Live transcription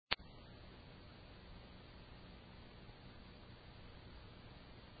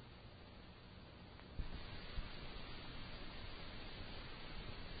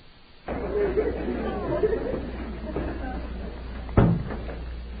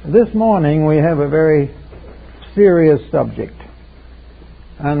This morning we have a very serious subject,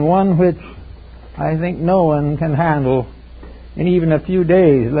 and one which I think no one can handle in even a few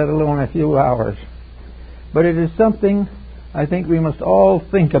days, let alone a few hours. But it is something I think we must all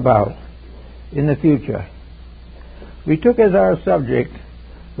think about in the future. We took as our subject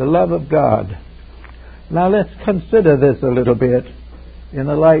the love of God. Now let's consider this a little bit in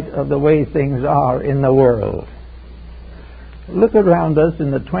the light of the way things are in the world. Look around us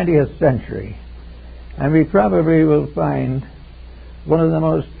in the 20th century, and we probably will find one of the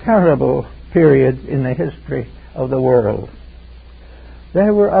most terrible periods in the history of the world.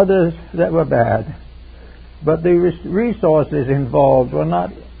 There were others that were bad, but the resources involved were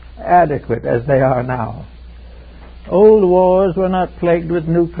not adequate as they are now. Old wars were not plagued with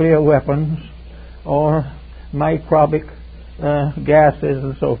nuclear weapons or microbic gases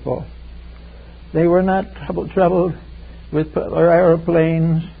and so forth. They were not troubled with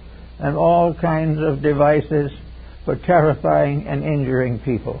aeroplanes and all kinds of devices for terrifying and injuring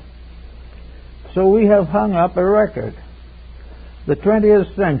people. So we have hung up a record. The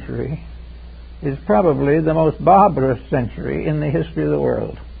 20th century is probably the most barbarous century in the history of the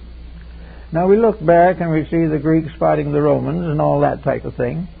world. Now we look back and we see the Greeks fighting the Romans and all that type of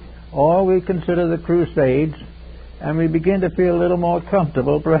thing, or we consider the Crusades, and we begin to feel a little more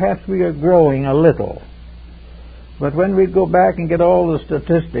comfortable. Perhaps we are growing a little. But when we go back and get all the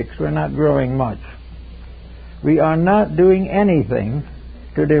statistics, we're not growing much. We are not doing anything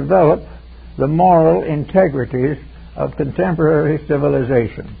to develop the moral integrities of contemporary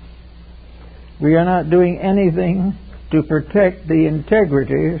civilization. We are not doing anything to protect the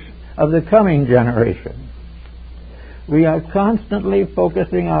integrities of the coming generation. We are constantly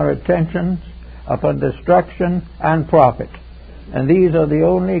focusing our attentions upon destruction and profit, and these are the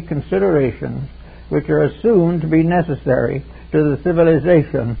only considerations which are assumed to be necessary to the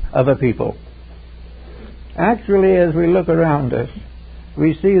civilization of a people. Actually, as we look around us,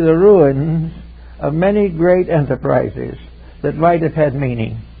 we see the ruins of many great enterprises that might have had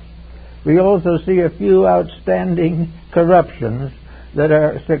meaning. We also see a few outstanding corruptions that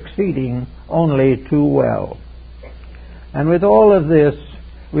are succeeding only too well. And with all of this,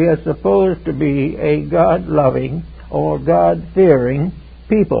 we are supposed to be a God-loving or God-fearing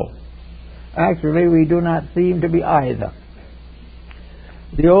people. Actually, we do not seem to be either.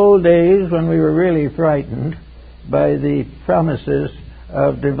 The old days when we were really frightened by the promises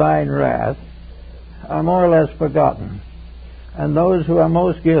of divine wrath are more or less forgotten. And those who are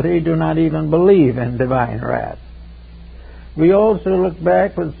most guilty do not even believe in divine wrath. We also look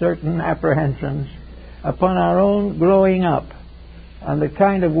back with certain apprehensions upon our own growing up and the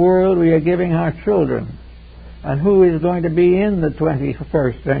kind of world we are giving our children, and who is going to be in the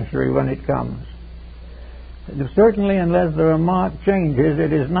 21st century when it comes. Certainly, unless there are marked changes,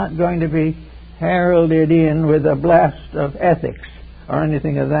 it is not going to be heralded in with a blast of ethics or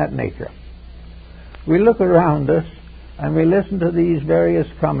anything of that nature. We look around us and we listen to these various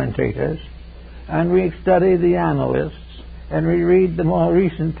commentators, and we study the analysts, and we read the more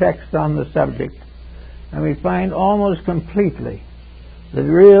recent texts on the subject, and we find almost completely the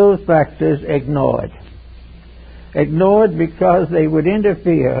real factors ignored. Ignored because they would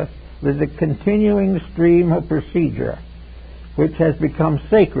interfere with the continuing stream of procedure which has become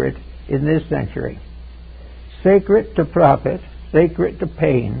sacred in this century. Sacred to profit, sacred to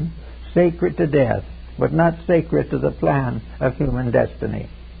pain, sacred to death, but not sacred to the plan of human destiny.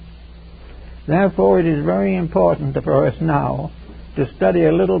 Therefore, it is very important for us now to study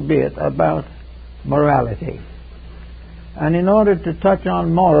a little bit about morality. And in order to touch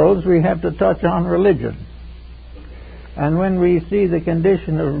on morals, we have to touch on religion. And when we see the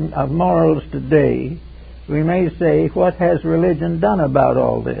condition of morals today, we may say, what has religion done about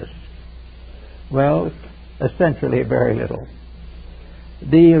all this? Well, essentially very little.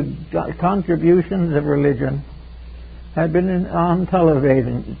 The contributions of religion have been on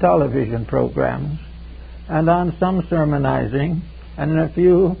television programs, and on some sermonizing, and a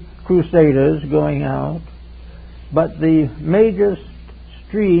few crusaders going out. But the major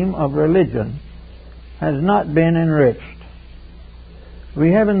stream of religion has not been enriched.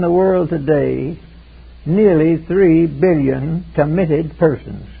 We have in the world today nearly 3 billion committed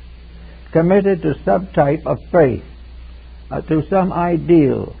persons, committed to some type of faith, to some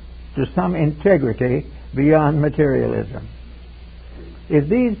ideal, to some integrity beyond materialism. If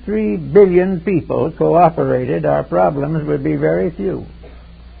these 3 billion people cooperated, our problems would be very few.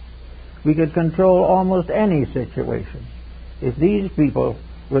 We could control almost any situation if these people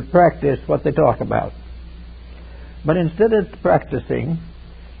would practice what they talk about. But instead of practicing,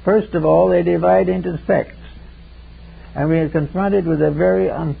 First of all, they divide into sects. And we are confronted with a very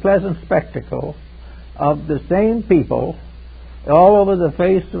unpleasant spectacle of the same people all over the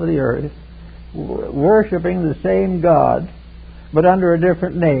face of the earth worshiping the same God, but under a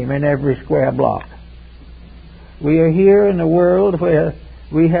different name in every square block. We are here in a world where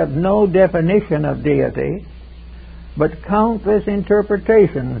we have no definition of deity, but countless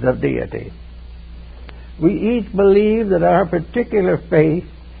interpretations of deity. We each believe that our particular faith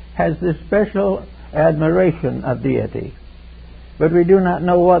has this special admiration of deity, but we do not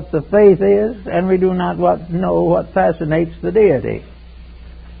know what the faith is, and we do not know what fascinates the deity.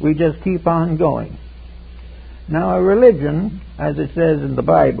 We just keep on going. Now, a religion, as it says in the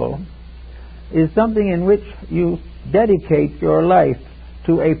Bible, is something in which you dedicate your life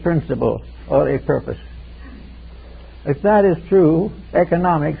to a principle or a purpose. If that is true,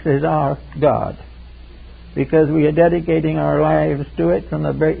 economics is our God, because we are dedicating our lives to it from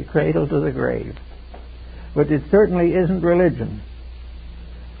the cradle to the grave. But it certainly isn't religion,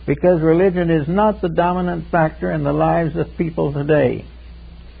 because religion is not the dominant factor in the lives of people today.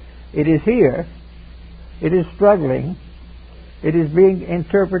 It is here. It is struggling. It is being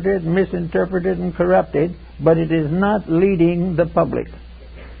interpreted, misinterpreted, and corrupted, but it is not leading the public.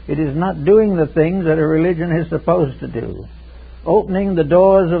 It is not doing the things that a religion is supposed to do, opening the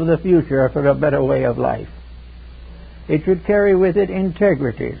doors of the future for a better way of life. It should carry with it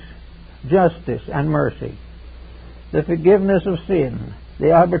integrities, justice, and mercy, the forgiveness of sin,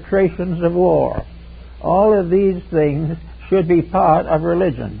 the arbitrations of war. All of these things should be part of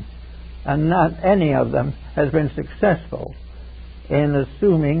religion, and not any of them has been successful in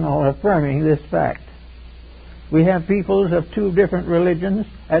assuming or affirming this fact. We have peoples of two different religions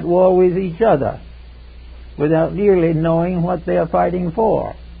at war with each other without really knowing what they are fighting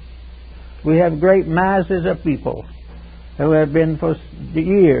for. We have great masses of people who have been for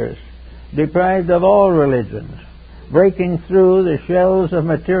years deprived of all religions, breaking through the shells of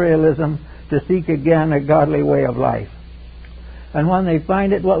materialism to seek again a godly way of life. And when they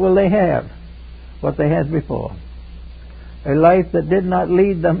find it, what will they have? What they had before. A life that did not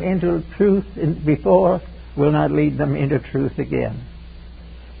lead them into truth before will not lead them into truth again.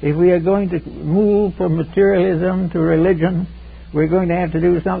 If we are going to move from materialism to religion, we're going to have to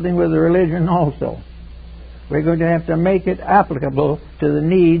do something with the religion also. We're going to have to make it applicable to the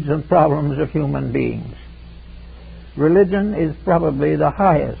needs and problems of human beings. Religion is probably the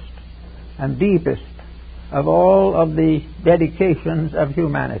highest and deepest of all of the dedications of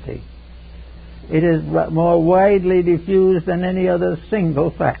humanity. It is more widely diffused than any other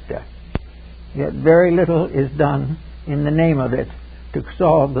single factor. Yet very little is done in the name of it to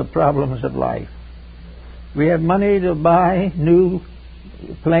solve the problems of life. We have money to buy new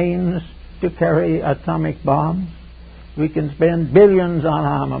planes to carry atomic bombs. We can spend billions on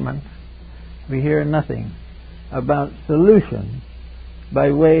armament. We hear nothing about solution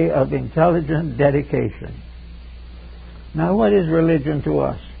by way of intelligent dedication. Now, what is religion to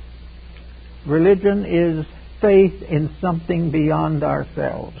us? Religion is faith in something beyond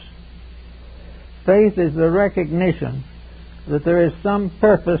ourselves. Faith is the recognition that there is some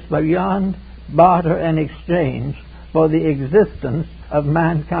purpose beyond barter and exchange for the existence of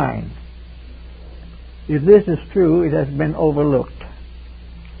mankind. If this is true, it has been overlooked.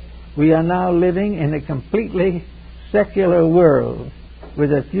 We are now living in a completely secular world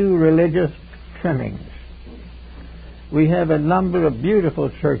with a few religious trimmings. We have a number of beautiful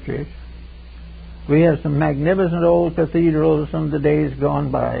churches. We have some magnificent old cathedrals from the days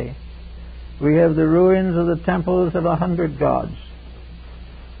gone by. We have the ruins of the temples of 100 gods.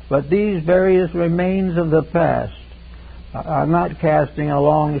 But these various remains of the past are not casting a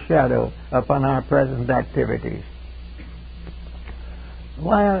long shadow upon our present activities.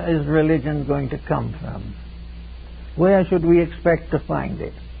 Where is religion going to come from? Where should we expect to find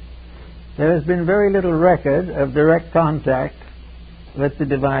it? There has been very little record of direct contact with the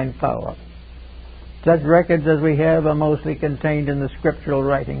divine power. Such records as we have are mostly contained in the scriptural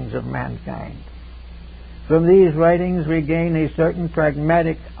writings of mankind. From these writings we gain a certain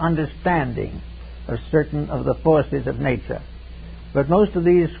pragmatic understanding of certain of the forces of nature. But most of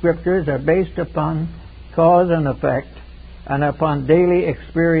these scriptures are based upon cause and effect and upon daily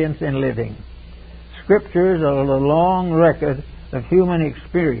experience in living. Scriptures are the long record of human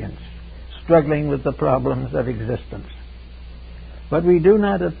experience struggling with the problems of existence. But we do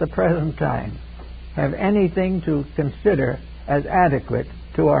not at the present time have anything to consider as adequate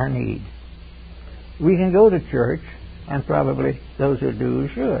to our need. We can go to church, and probably those who do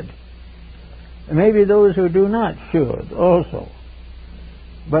should. Maybe those who do not should also.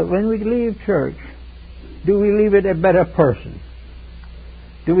 But when we leave church, do we leave it a better person?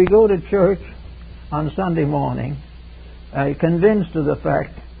 Do we go to church on Sunday morning convinced of the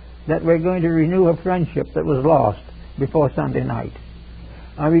fact that we're going to renew a friendship that was lost before Sunday night?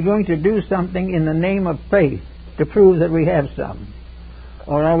 Are we going to do something in the name of faith to prove that we have some?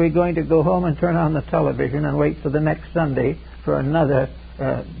 Or are we going to go home and turn on the television and wait for the next Sunday for another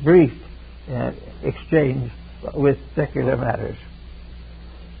brief exchange with secular matters?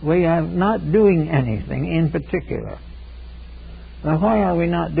 We are not doing anything in particular. Now, why are we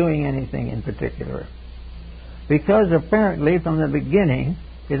not doing anything in particular? Because apparently from the beginning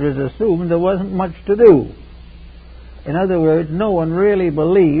it was assumed there wasn't much to do. In other words, no one really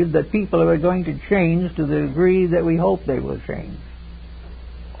believed that people were going to change to the degree that we hope they will change.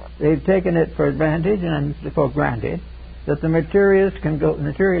 They've taken it for advantage and for granted that the materialist can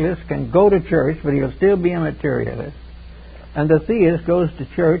go to church, but he'll still be a materialist. And the theist goes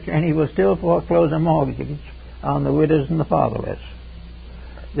to church and he will still foreclose a mortgage on the widows and the fatherless.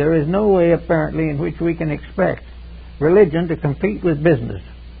 There is no way, apparently, in which we can expect religion to compete with business,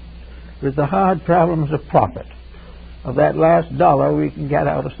 with the hard problems of profit, of that last dollar we can get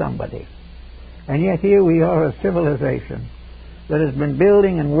out of somebody. And yet here we are, a civilization that has been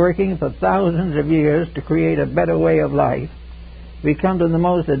building and working for thousands of years to create a better way of life. We come to the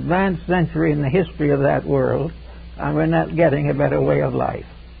most advanced century in the history of that world, and we're not getting a better way of life.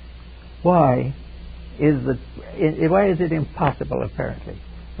 Why is it impossible, apparently,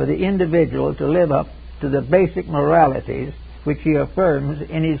 for the individual to live up to the basic moralities which he affirms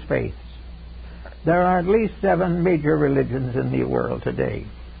in his faiths? There are at least 7 major religions in the world today.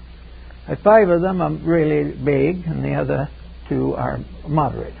 5 of them are really big, and the other 2 are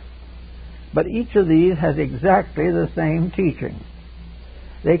moderate. But each of these has exactly the same teaching.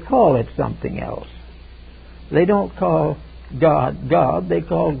 They call it something else. They don't call God God, they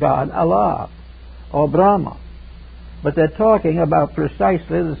call God Allah or Brahma. But they're talking about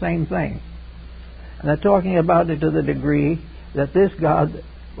precisely the same thing. And they're talking about it to the degree that this God,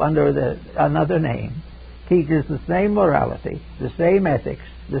 under another name, teaches the same morality, the same ethics,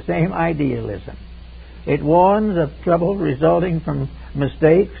 the same idealism. It warns of trouble resulting from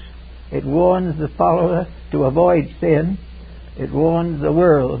mistakes. It warns the follower to avoid sin. It warns the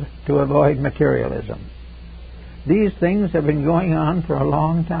world to avoid materialism. These things have been going on for a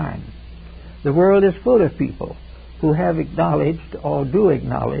long time. The world is full of people who have acknowledged or do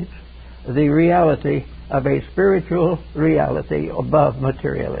acknowledge the reality of a spiritual reality above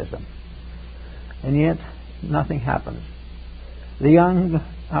materialism. And yet, nothing happens. The young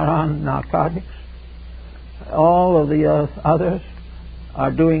are on narcotics. All of the others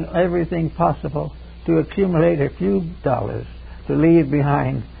are doing everything possible to accumulate a few dollars to leave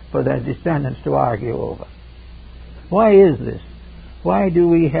behind for their descendants to argue over. Why is this? Why do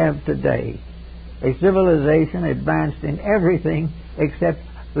we have today a civilization advanced in everything except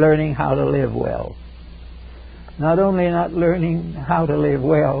learning how to live well? Not only not learning how to live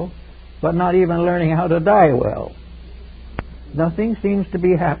well, but not even learning how to die well. Nothing seems to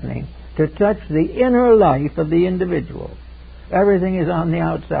be happening to touch the inner life of the individual. Everything is on the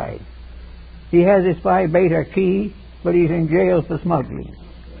outside. He has his Phi Beta key, but he's in jail for smuggling.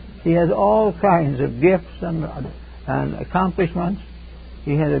 He has all kinds of gifts and accomplishments.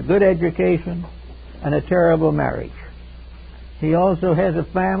 He has a good education and a terrible marriage. He also has a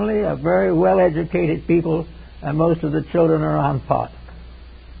family of very well-educated people, and most of the children are on pot.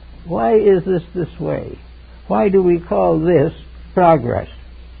 Why is this way? Why do we call this progress?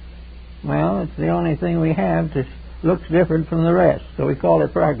 Well, it's the only thing we have that looks different from the rest, so we call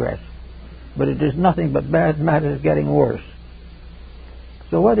it progress. But it is nothing but bad matters getting worse.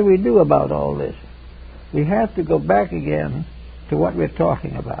 So what do we do about all this? We have to go back again to what we're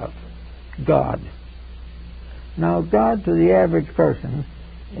talking about, God. Now, God to the average person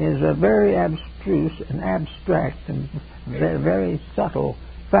is a very abstruse and abstract and very subtle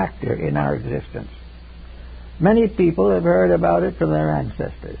factor in our existence. Many people have heard about it from their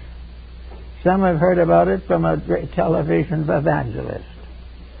ancestors. Some have heard about it from a television evangelist.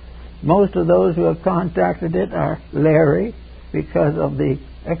 Most of those who have contacted it are leery because of the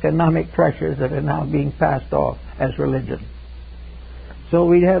economic pressures that are now being passed off as religion. So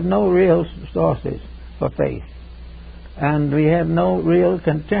we have no real sources for faith. And we have no real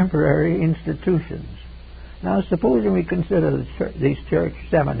contemporary institutions. Now, supposing we consider these church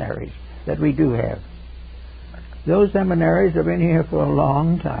seminaries that we do have. Those seminaries have been here for a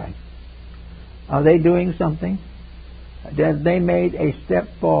long time. Are they doing something? Have they made a step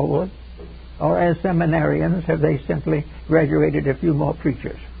forward? Or as seminarians, have they simply graduated a few more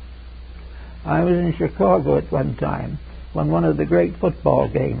preachers? I was in Chicago at one time when one of the great football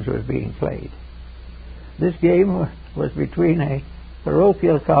games was being played. This game was between a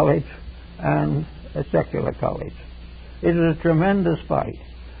parochial college and a secular college. It was a tremendous fight.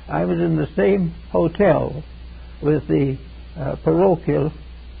 I was in the same hotel with the parochial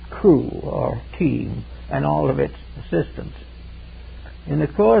crew or team and all of its assistants. In the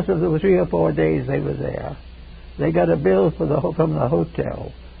course of the 3 or 4 days they were there, they got a bill from the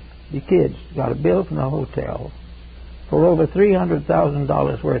hotel. The kids got a bill from the hotel for over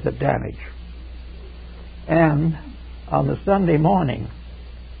 $300,000 worth of damage. And on the Sunday morning,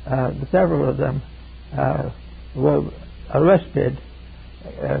 several of them were arrested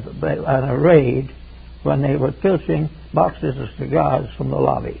on a raid when they were filching boxes of cigars from the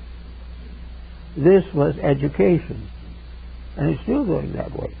lobby. This was education, and it's still going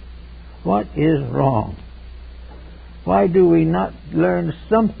that way. What is wrong? Why do we not learn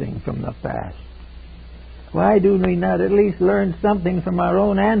something from the past? Why do we not at least learn something from our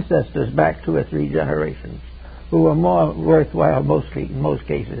own ancestors back 2 or 3 generations, who were more worthwhile in most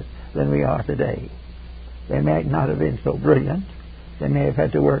cases than we are today? They may not have been so brilliant. They may have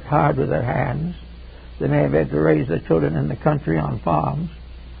had to work hard with their hands. They may have had to raise their children in the country on farms.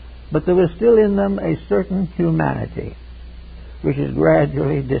 But there was still in them a certain humanity which is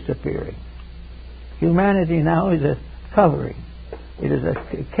gradually disappearing. Humanity now is a covering. It is a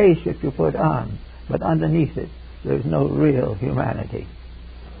case that you put on, but underneath it there's no real humanity.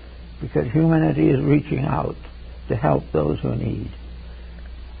 Because humanity is reaching out to help those who need.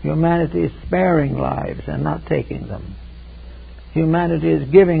 Humanity is sparing lives and not taking them. Humanity is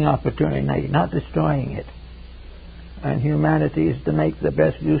giving opportunity, not destroying it. And humanity is to make the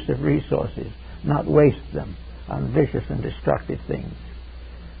best use of resources, not waste them on vicious and destructive things.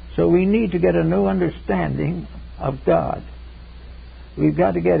 So we need to get a new understanding of God. We've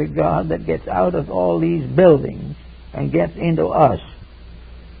got to get a God that gets out of all these buildings and gets into us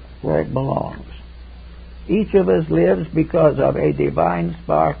where it belongs. Each of us lives because of a divine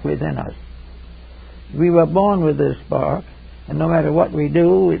spark within us. We were born with this spark, and no matter what we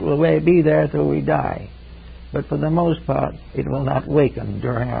do, it will be there till we die. But for the most part, it will not waken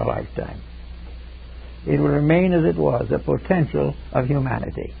during our lifetime. It will remain as it was, a potential of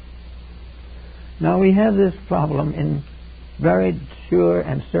humanity. Now we have this problem in very sure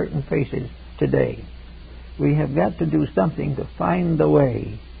and certain faces today. We have got to do something to find the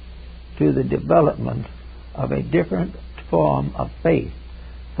way to the development of a different form of faith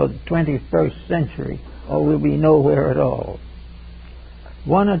for the 21st century, or we'll be nowhere at all.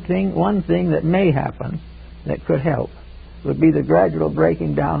 One thing that may happen that could help would be the gradual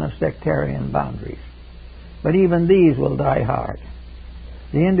breaking down of sectarian boundaries. But even these will die hard.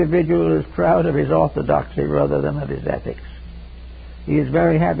 The individual is proud of his orthodoxy rather than of his ethics. He is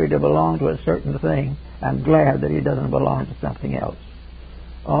very happy to belong to a certain thing and glad that he doesn't belong to something else.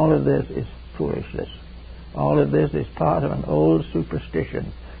 All of this is foolishness. All of this is part of an old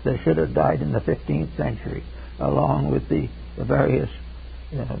superstition that should have died in the 15th century, along with the various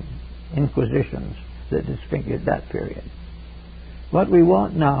inquisitions that disfigured that period. What we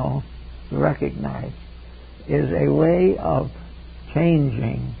want now to recognize is a way of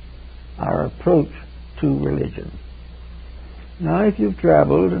changing our approach to religion. Now, if you've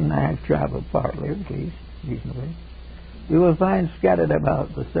traveled, and I have traveled partly, at least, reasonably, you will find scattered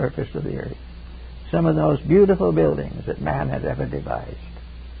about the surface of the earth some of the most beautiful buildings that man has ever devised.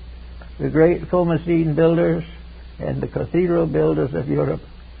 The great Comocene builders and the cathedral builders of Europe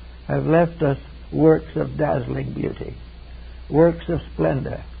have left us works of dazzling beauty, works of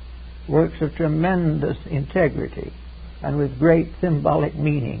splendor, works of tremendous integrity, and with great symbolic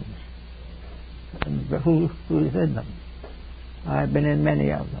meanings. And who is in them? I've been in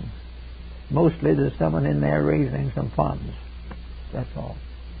many of them. Mostly there's someone in there raising some funds. That's all.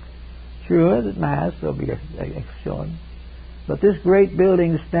 Sure, that Mass will be shown. But this great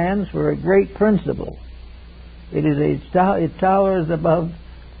building stands for a great principle. It towers above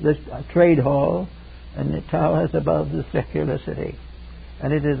the trade hall, and it towers above the secular city.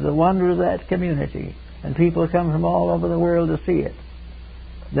 And it is the wonder of that community. And people come from all over the world to see it.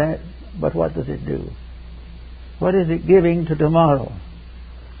 But what does it do? What is it giving to tomorrow?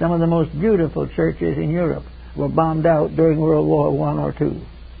 Some of the most beautiful churches in Europe were bombed out during World War I or II.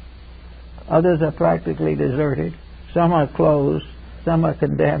 Others are practically deserted. Some are closed. Some are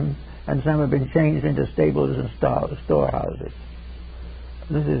condemned. And some have been changed into stables and storehouses.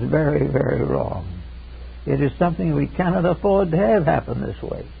 This is very, very wrong. It is something we cannot afford to have happen this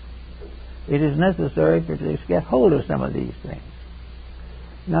way. It is necessary to get hold of some of these things.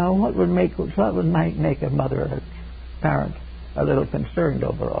 Now, what might make a mother or a parent a little concerned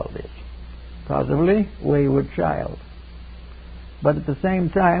over all this? Possibly wayward child. But at the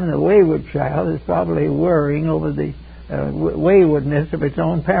same time, the wayward child is probably worrying over the waywardness of its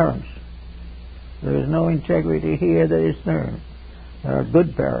own parents. There is no integrity here that is there. There are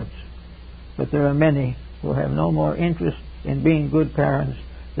good parents, but there are many who have no more interest in being good parents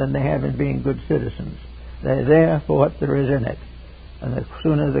than they have in being good citizens. They're there for what there is in it, and the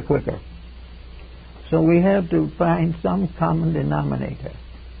sooner the quicker. So we have to find some common denominator.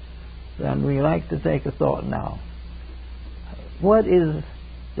 And we like to take a thought now. What is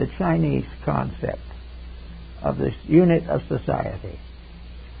the Chinese concept of this unit of society?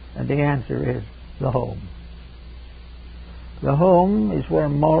 And the answer is the home. The home is where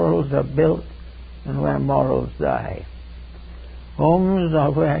morals are built and where morals die. Homes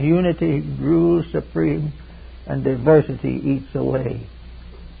are where unity rules supreme and diversity eats away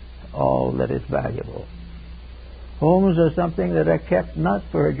all that is valuable. Homes are something that are kept not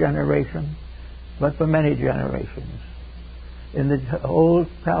for a generation, but for many generations. In the old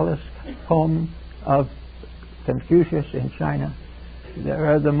palace home of Confucius in China,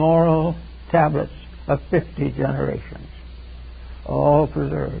 there are the moral tablets of 50 generations, all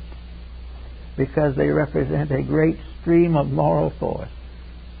preserved, because they represent a great stream of moral force.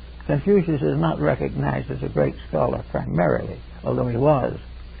 Confucius is not recognized as a great scholar primarily, although he was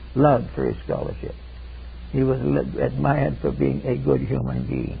loved for his scholarship. He was admired for being a good human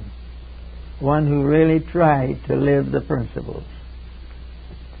being, one who really tried to live the principles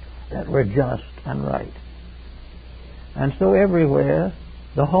that were just and right. And so everywhere,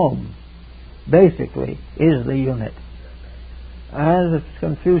 the home basically is the unit. As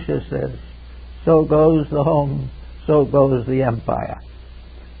Confucius says, so goes the home, so goes the empire.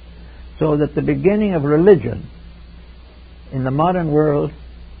 So that the beginning of religion in the modern world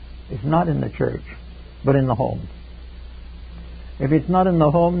is not in the church, but in the home. If it's not in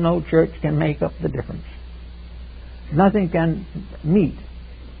the home, no church can make up the difference. Nothing can meet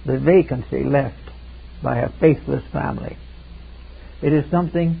the vacancy left by a faithless family. It is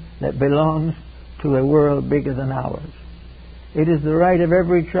something that belongs to a world bigger than ours. It is the right of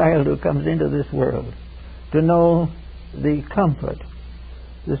every child who comes into this world to know the comfort,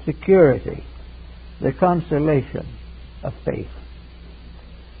 the security, the consolation of faith.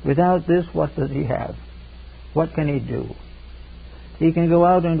 Without this, what does he have? What can he do? He can go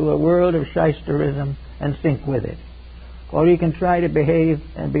out into a world of shysterism and sink with it. Or he can try to behave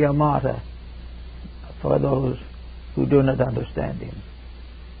and be a martyr for those who do not understand him.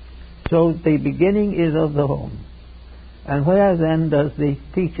 So the beginning is of the home. And where then does the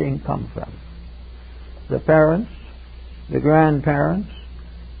teaching come from? The parents, the grandparents,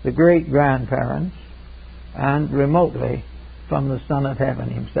 the great-grandparents, and remotely from the Son of Heaven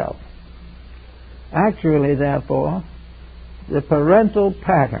himself. Actually, therefore, the parental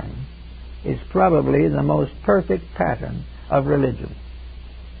pattern is probably the most perfect pattern of religion.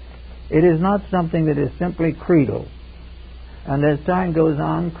 It is not something that is simply creedal. And as time goes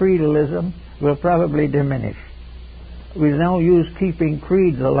on, creedalism will probably diminish. We now use keeping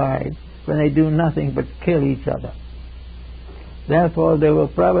creeds alive when they do nothing but kill each other. Therefore, there will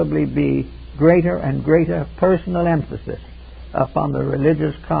probably be greater and greater personal emphasis upon the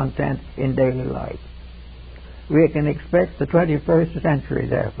religious content in daily life. We can expect the 21st century,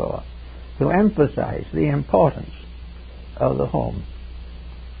 therefore, to emphasize the importance of the home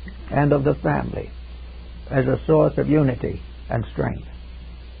and of the family as a source of unity and strength.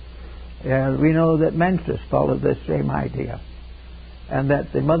 We know that Mencius followed this same idea, and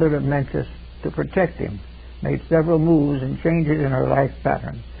that the mother of Mencius, to protect him, made several moves and changes in her life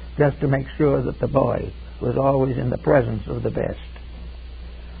pattern just to make sure that the boy was always in the presence of the best.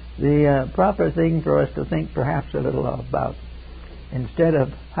 The proper thing for us to think perhaps a little about, instead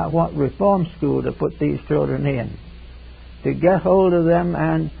of what reform school to put these children in, to get hold of them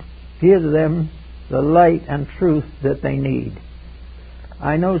and give them the light and truth that they need.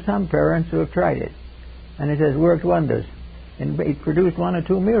 I know some parents who have tried it, and it has worked wonders. And it produced one or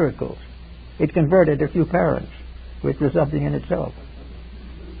two miracles. It converted a few parents, which was something in itself.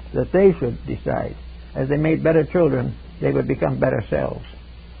 That they should decide, as they made better children, they would become better selves.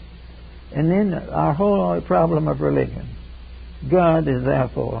 And then our whole problem of religion. God is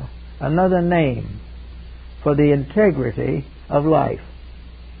therefore another name for the integrity of life.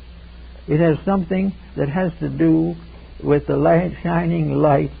 It has something that has to do with the light, shining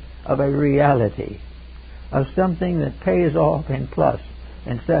light of a reality, of something that pays off in plus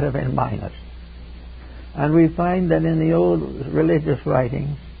instead of in minus. And we find that in the old religious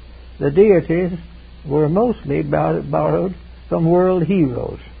writings, the deities were mostly borrowed from world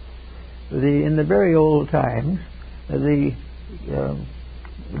heroes. In the very old times, the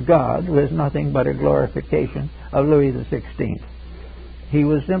God was nothing but a glorification of Louis XVI. He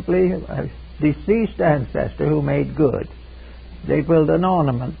was simply deceased ancestor who made good. They built an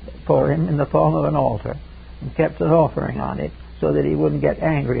ornament for him in the form of an altar and kept an offering on it so that he wouldn't get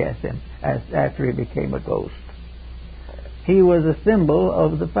angry at him after he became a ghost. He was a symbol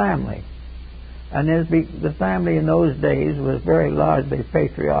of the family. And the family in those days was very largely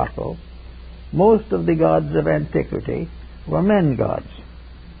patriarchal. Most of the gods of antiquity were men gods.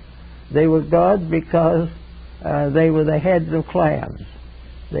 They were gods because they were the heads of clans.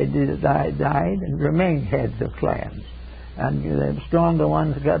 They died and remained heads of clans. And the stronger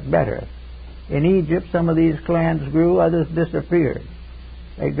ones got better. In Egypt, some of these clans grew, others disappeared.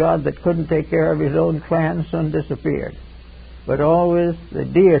 A god that couldn't take care of his own clan soon disappeared. But always the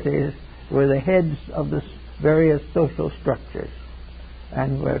deities were the heads of the various social structures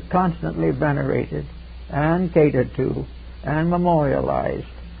and were constantly venerated and catered to and memorialized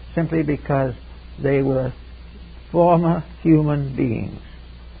simply because they were former human beings.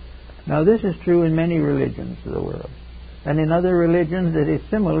 Now this is true in many religions of the world. And in other religions it is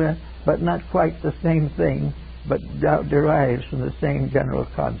similar, but not quite the same thing, but derives from the same general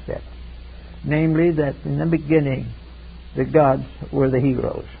concept. Namely, that in the beginning, the gods were the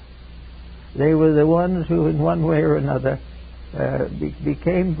heroes. They were the ones who, in one way or another,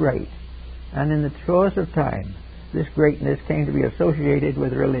 became great. And in the course of time, this greatness came to be associated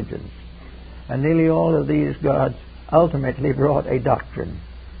with religions. And nearly all of these gods ultimately brought a doctrine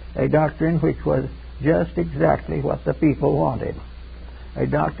which was just exactly what the people wanted, a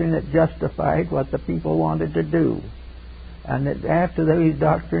doctrine that justified what the people wanted to do. And that after these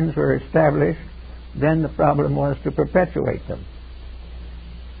doctrines were established, then the problem was to perpetuate them.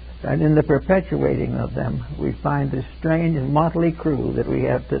 And in the perpetuating of them, we find this strange motley crew that we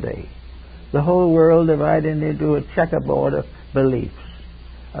have today. The whole world divided into a checkerboard of beliefs,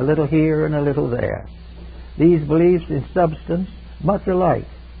 a little here and a little there. These beliefs in substance much alike,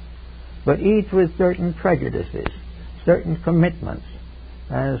 but each with certain prejudices, certain commitments,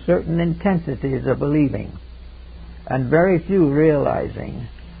 and certain intensities of believing, and very few realizing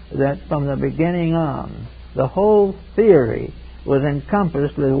that from the beginning on, the whole theory was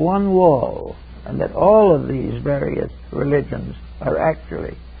encompassed with one wall, and that all of these various religions are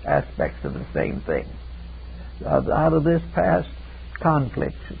actually aspects of the same thing. Out of this past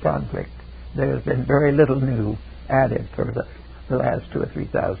conflict, there has been very little new added for the last 2,000 or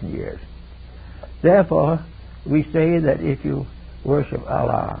 3,000 years. Therefore, we say that if you worship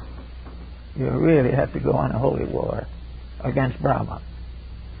Allah, you really have to go on a holy war against Brahma.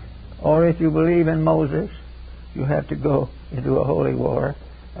 Or if you believe in Moses, you have to go into a holy war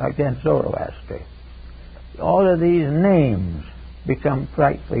against Zoroaster. All of these names become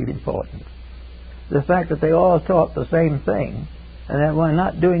frightfully important. The fact that they all taught the same thing, and that we're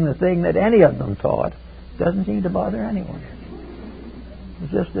not doing the thing that any of them taught, doesn't seem to bother anyone.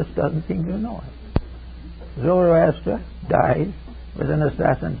 It just doesn't seem to annoy. Zoroaster died with an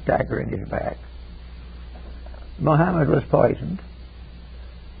assassin's dagger in his back. Muhammad was poisoned.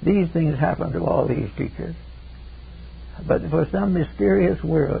 These things happen to all these teachers. But for some mysterious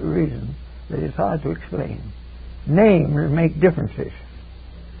reason that is hard to explain, names make differences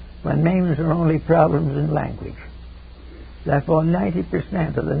when names are only problems in language. Therefore,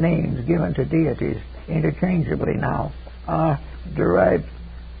 90% of the names given to deities interchangeably now are derived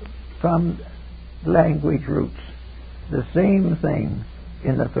from language roots. The same thing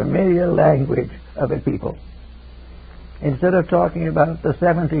in the familiar language of a people. Instead of talking about the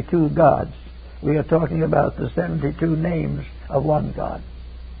 72 gods, we are talking about the 72 names of one God.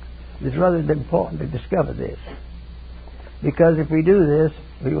 It's rather important to discover this, because if we do this,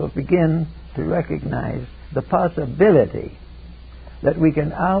 we will begin to recognize the possibility that we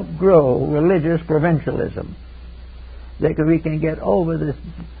can outgrow religious provincialism, that we can get over this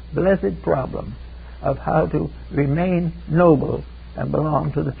blessed problem of how to remain noble and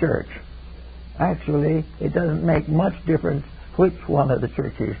belong to the church. Actually, it doesn't make much difference which one of the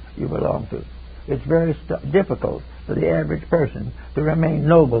churches you belong to. It's very difficult for the average person to remain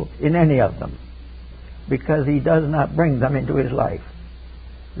noble in any of them, because he does not bring them into his life.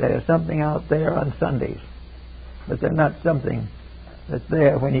 There's something out there on Sundays, but they're not something that's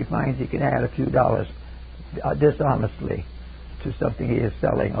there when he finds he can add a few dollars dishonestly to something he is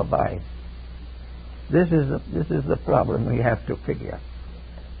selling or buying. This is the problem we have to figure.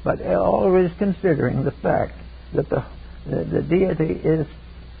 But always considering the fact that the deity is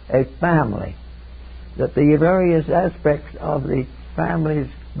a family, that the various aspects of the family's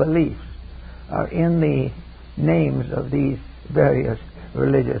beliefs are in the names of these various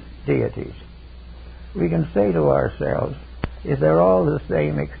religious deities. We can say to ourselves, if they're all the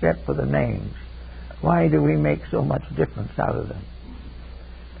same except for the names, why do we make so much difference out of them?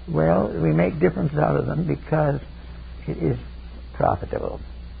 Well, we make difference out of them because it is profitable.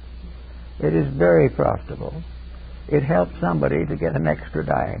 It is very profitable. It helps somebody to get an extra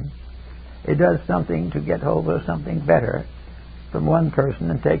dime. It does something to get hold of something better from one person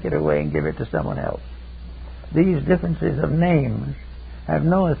and take it away and give it to someone else. These differences of names have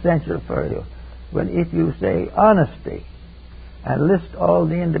no essential for you. But if you say honesty and list all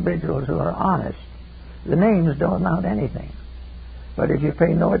the individuals who are honest, the names don't amount to anything. But if you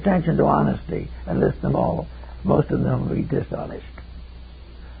pay no attention to honesty and list them all, most of them will be dishonest.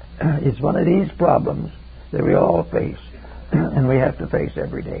 It's one of these problems that we all face and we have to face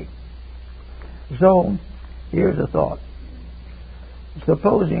every day. So, here's a thought.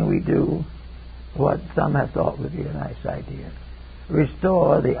 Supposing we do what some have thought would be a nice idea.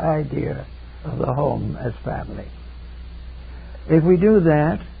 Restore the idea of the home as family. If we do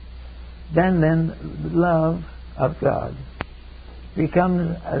that, then love of God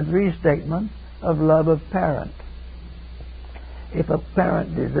becomes a restatement of love of parent. If a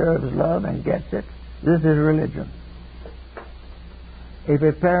parent deserves love and gets it, this is religion. If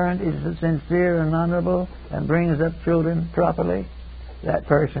a parent is sincere and honorable and brings up children properly, that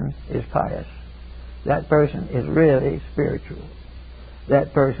person is pious. That person is really spiritual.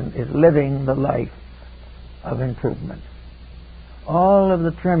 That person is living the life of improvement. All of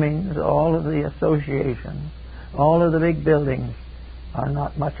the trimmings, all of the associations, all of the big buildings are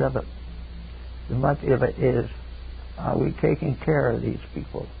not much of it. Much of it is, are we taking care of these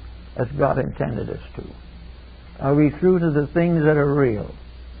people as God intended us to? Are we true to the things that are real?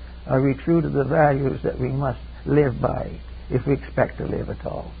 Are we true to the values that we must live by if we expect to live at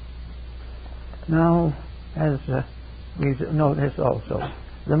all? Now, as we notice also,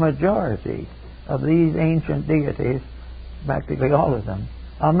 the majority of these ancient deities, practically all of them,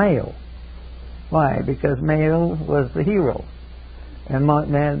 are male. Why? Because male was the hero. And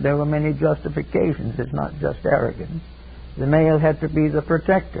there were many justifications. It's not just arrogance. The male had to be the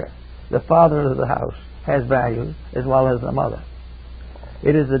protector. The father of the house has values as well as the mother.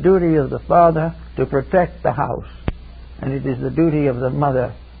 It is the duty of the father to protect the house, and it is the duty of the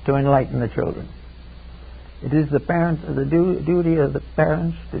mother to enlighten the children. It is the duty of the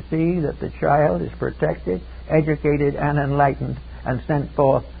parents to see that the child is protected, educated, and enlightened, and sent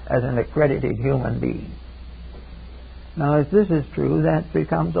forth as an accredited human being. Now, if this is true, that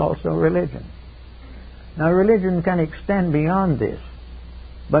becomes also religion. Now, religion can extend beyond this,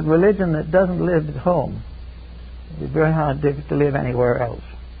 but religion that doesn't live at home is very hard to live anywhere else.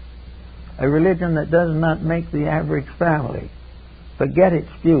 A religion that does not make the average family forget its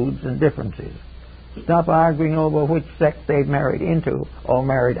feuds and differences, stop arguing over which sect they've married into or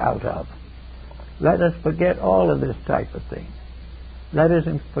married out of. Let us forget all of this type of thing. Let us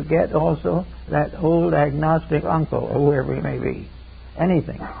forget also that old agnostic uncle or whoever he may be.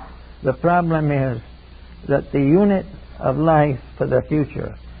 Anything. The problem is that the unit of life for the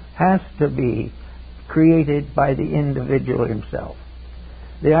future has to be created by the individual himself.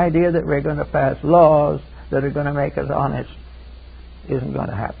 The idea that we're going to pass laws that are going to make us honest isn't going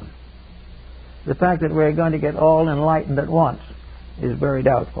to happen. The fact that we're going to get all enlightened at once is very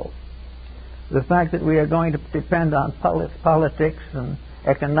doubtful. The fact that we are going to depend on politics and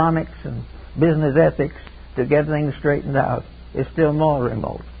economics and business ethics to get things straightened out is still more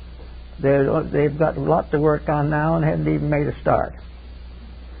remote. They've got a lot to work on now and haven't even made a start.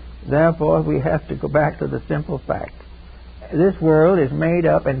 Therefore, we have to go back to the simple fact. This world is made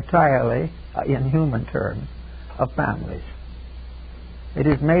up entirely, in human terms, of families. It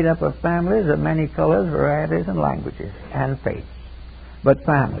is made up of families of many colors, varieties, and languages, and faiths, but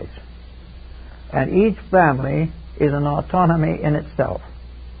families. And each family is an autonomy in itself.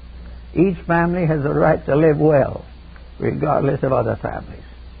 Each family has the right to live well, regardless of other families.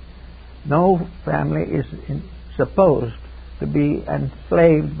 No family is supposed to be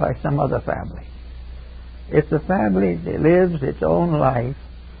enslaved by some other family. If the family lives its own life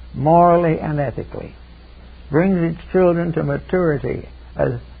morally and ethically, brings its children to maturity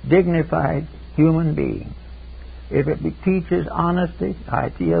as dignified human beings, if it teaches honesty,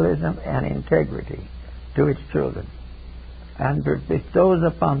 idealism, and integrity to its children, and bestows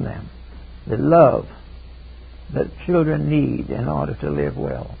upon them the love that children need in order to live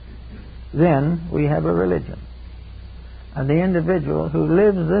well, then we have a religion. And the individual who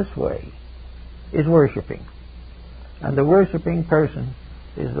lives this way is worshiping. And the worshiping person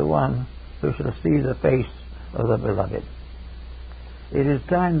is the one who shall see the face of the beloved. It is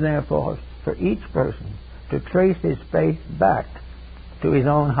time, therefore, for each person to trace his faith back to his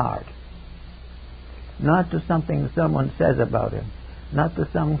own heart. Not to something someone says about him, not to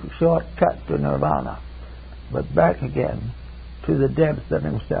some shortcut to nirvana, but back again to the depths of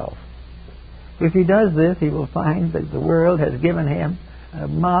himself. If he does this, he will find that the world has given him a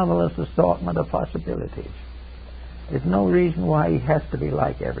marvelous assortment of possibilities. There's no reason why he has to be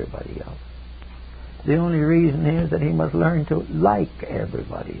like everybody else. The only reason is that he must learn to like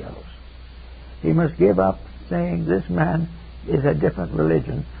everybody else. He must give up saying, this man is a different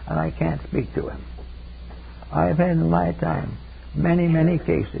religion and I can't speak to him. I've had in my time many, many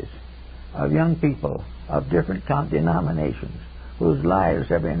cases of young people of different denominations whose lives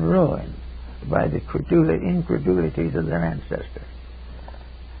have been ruined by the incredulities of their ancestors.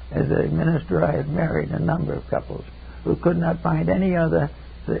 As a minister, I had married a number of couples who could not find any other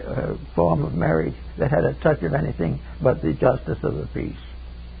form of marriage that had a touch of anything but the justice of the peace.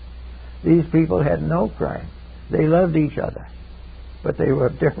 These people had no crime. They loved each other, but they were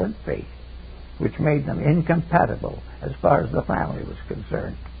of different faith, which made them incompatible as far as the family was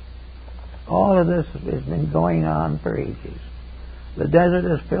concerned. All of this has been going on for ages. The desert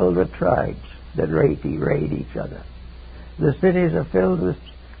is filled with tribes that raid each other. The cities are filled with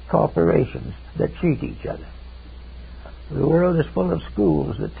corporations that cheat each other. The world is full of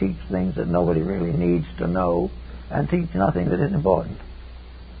schools that teach things that nobody really needs to know and teach nothing that is important.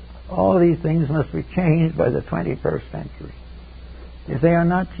 All these things must be changed by the 21st century. If they are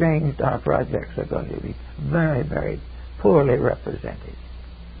not changed, our projects are going to be very, very poorly represented.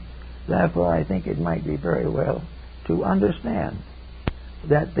 Therefore, I think it might be very well to understand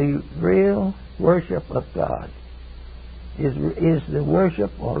that the real worship of God is the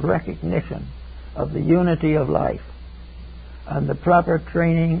worship or recognition of the unity of life and the proper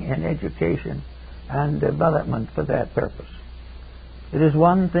training and education and development for that purpose. It is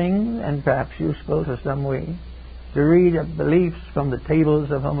one thing, and perhaps useful to some way, to read of beliefs from the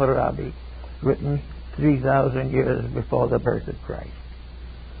tables of Hammurabi, written 3,000 years before the birth of Christ.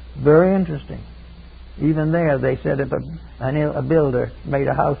 Very interesting. Even there, they said if a builder made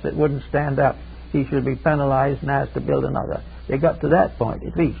a house that wouldn't stand up, he should be penalized and asked to build another. They got to that point,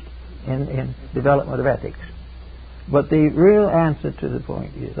 at least, in development of ethics. But the real answer to the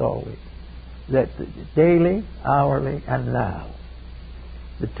point is always that daily, hourly, and now,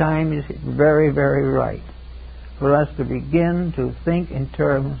 the time is very, very right for us to begin to think in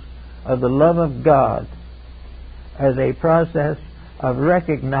terms of the love of God as a process of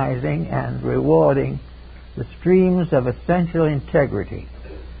recognizing and rewarding the streams of essential integrity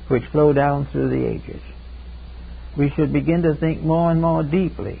which flow down through the ages. We should begin to think more and more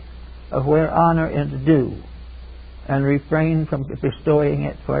deeply of where honor is due and refrain from bestowing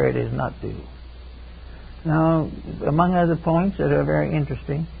it where it is not due. Now, among other points that are very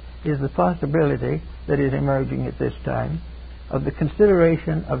interesting is the possibility that is emerging at this time of the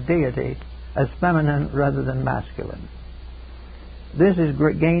consideration of deity as feminine rather than masculine. This is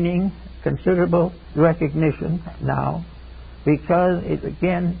gaining considerable recognition now because it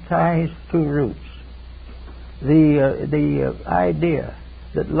again ties two roots. The idea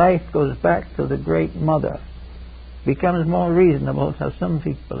that life goes back to the Great Mother becomes more reasonable to some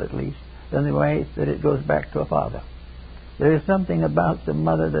people at least than the way that it goes back to a father. There is something about the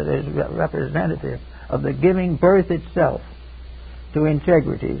mother that is representative of the giving birth itself to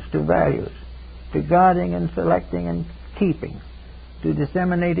integrities, to values, to guarding and selecting and keeping, to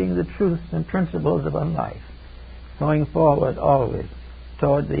disseminating the truths and principles of our life, going forward always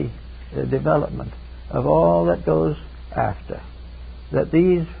toward the development of all that goes after. That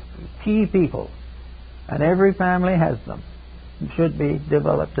these key people, and every family has them, should be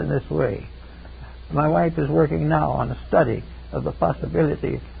developed in this way. My wife is working now on a study of the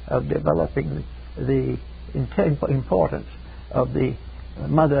possibility of developing the importance of the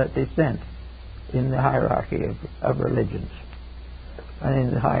mother descent in the hierarchy of religions and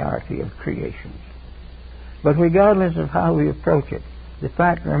in the hierarchy of creations. But regardless of how we approach it, the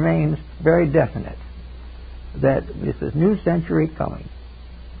fact remains very definite that with this new century coming,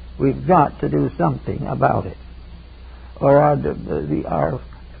 we've got to do something about it, or our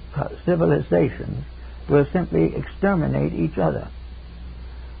civilizations will simply exterminate each other.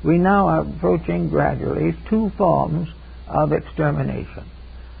 We now are approaching gradually two forms of extermination.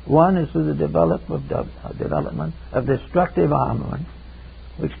 One is through the development of destructive armament,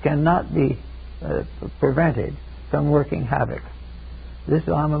 which cannot be prevented from working havoc. This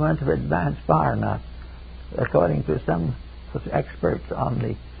armament has advanced far enough, according to some experts on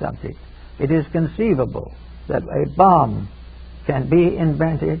the subject. It is conceivable that a bomb can be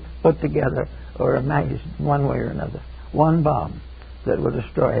invented, put together, or imagined one way or another. One bomb that will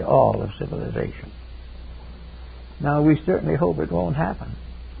destroy all of civilization. Now, we certainly hope it won't happen.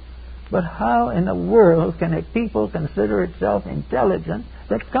 But how in the world can a people consider itself intelligent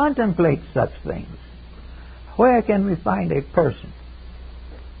that contemplates such things? Where can we find a person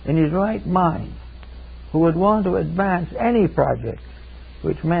in his right mind who would want to advance any project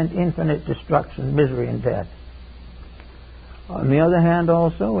which meant infinite destruction, misery, and death? On the other hand,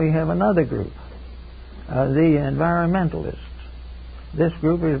 also, we have another group, the environmentalists. This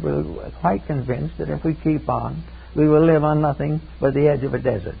group is quite convinced that if we keep on, we will live on nothing but the edge of a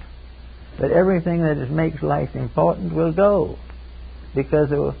desert. That everything that makes life important will go, because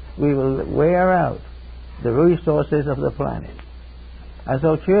we will wear out the resources of the planet. And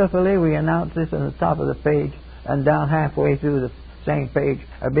so cheerfully we announce this on the top of the page, and down halfway through the same page,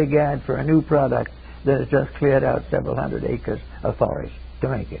 a big ad for a new product that has just cleared out several hundred acres of forest to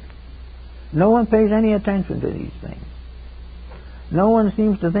make it. No one pays any attention to these things. No one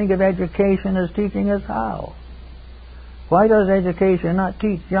seems to think of education as teaching us how. Why does education not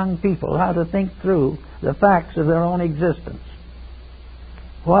teach young people how to think through the facts of their own existence?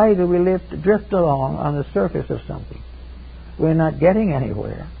 Why do we drift along on the surface of something? We're not getting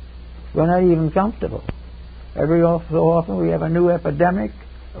anywhere. We're not even comfortable. Every so often we have a new epidemic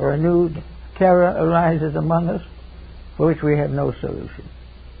or a new terror arises among us for which we have no solution.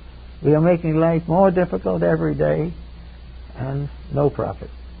 We are making life more difficult every day and no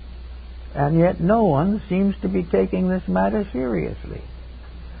profit. And yet no one seems to be taking this matter seriously.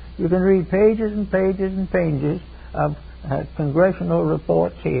 You can read pages and pages and pages of congressional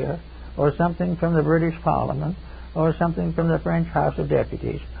reports here, or something from the British Parliament, or something from the French House of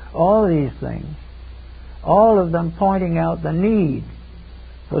Deputies. All these things, all of them pointing out the need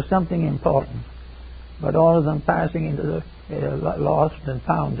for something important, but all of them passing into the lost and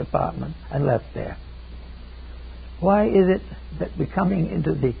found department and left there. Why is it that we're coming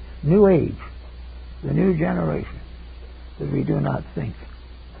into the new age, the new generation, that we do not think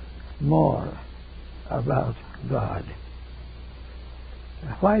more about God?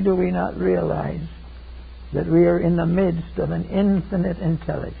 Why do we not realize that we are in the midst of an infinite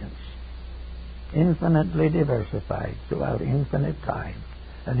intelligence, infinitely diversified throughout infinite time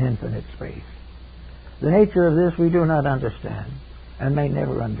and infinite space? The nature of this we do not understand and may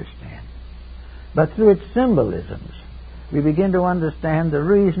never understand. But through its symbolisms, we begin to understand the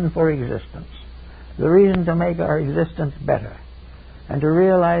reason for existence, the reason to make our existence better, and to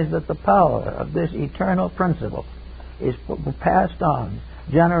realize that the power of this eternal principle is passed on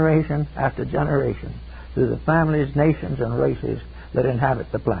generation after generation through the families, nations, and races that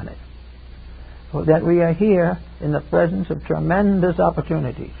inhabit the planet. That we are here in the presence of tremendous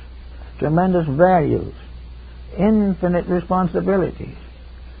opportunities, tremendous values, infinite responsibilities,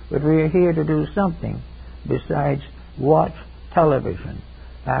 but we are here to do something besides watch television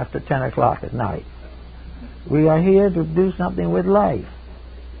after 10 o'clock at night. We are here to do something with life.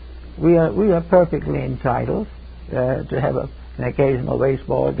 We are perfectly entitled to have an occasional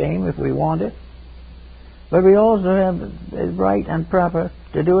baseball game if we want it, but we also have the right and proper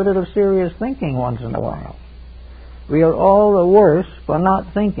to do a little serious thinking once in a while. We are all the worse for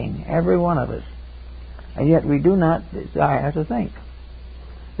not thinking, every one of us, and yet we do not desire to think,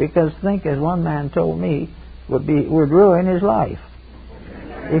 because think, as one man told me, would ruin his life.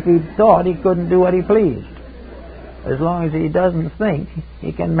 If he thought, he couldn't do what he pleased. As long as he doesn't think,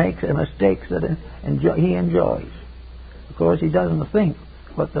 he can make the mistakes that he enjoys. Of course, he doesn't think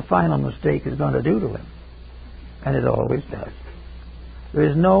what the final mistake is going to do to him, and it always does. There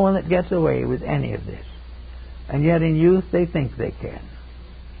is no one that gets away with any of this, and yet in youth they think they can.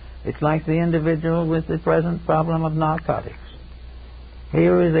 It's like the individual with the present problem of narcotics.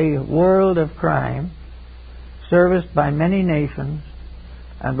 Here is a world of crime serviced by many nations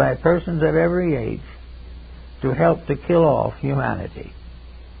and by persons of every age to help to kill off humanity.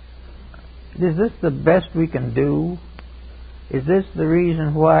 Is this the best we can do? Is this the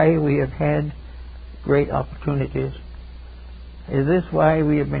reason why we have had great opportunities? Is this why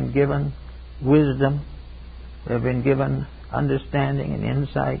we have been given wisdom? We have been given understanding and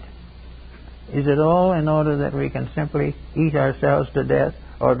insight? Is it all in order that we can simply eat ourselves to death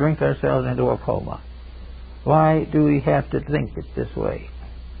or drink ourselves into a coma? Why do we have to think it this way?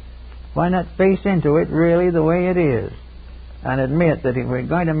 Why not face into it really the way it is and admit that if we're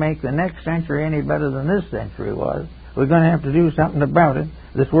going to make the next century any better than this century was, we're going to have to do something about it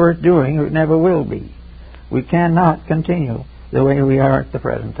that's worth doing, or it never will be. We cannot continue the way we are at the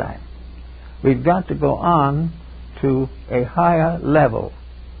present time. We've got to go on to a higher level.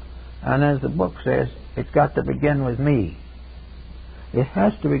 And as the book says, it's got to begin with me. It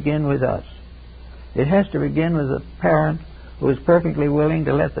has to begin with us. It has to begin with a parent who is perfectly willing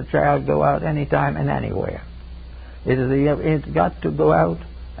to let the child go out anytime and anywhere. It's got to go out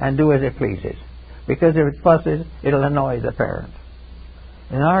and do as it pleases, because if it fusses, it'll annoy the parent.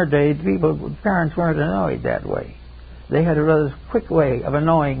 In our day, parents weren't annoyed that way. They had a rather quick way of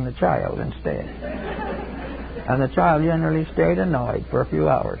annoying the child instead. And the child generally stayed annoyed for a few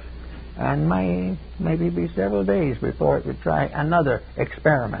hours, and maybe be several days before it would try another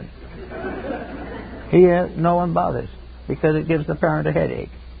experiment. Here, no one bothers, because it gives the parent a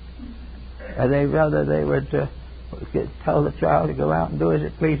headache. They would tell the child to go out and do as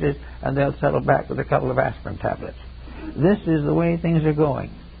it pleases, and they'll settle back with a couple of aspirin tablets. This is the way things are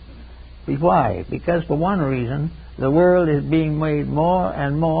going. Why? Because for one reason, the world is being made more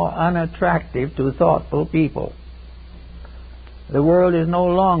and more unattractive to thoughtful people. The world is no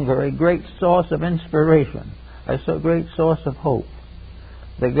longer a great source of inspiration, a great source of hope.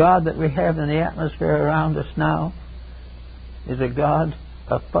 The God that we have in the atmosphere around us now is a God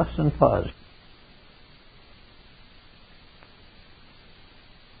of fuss and fuzz.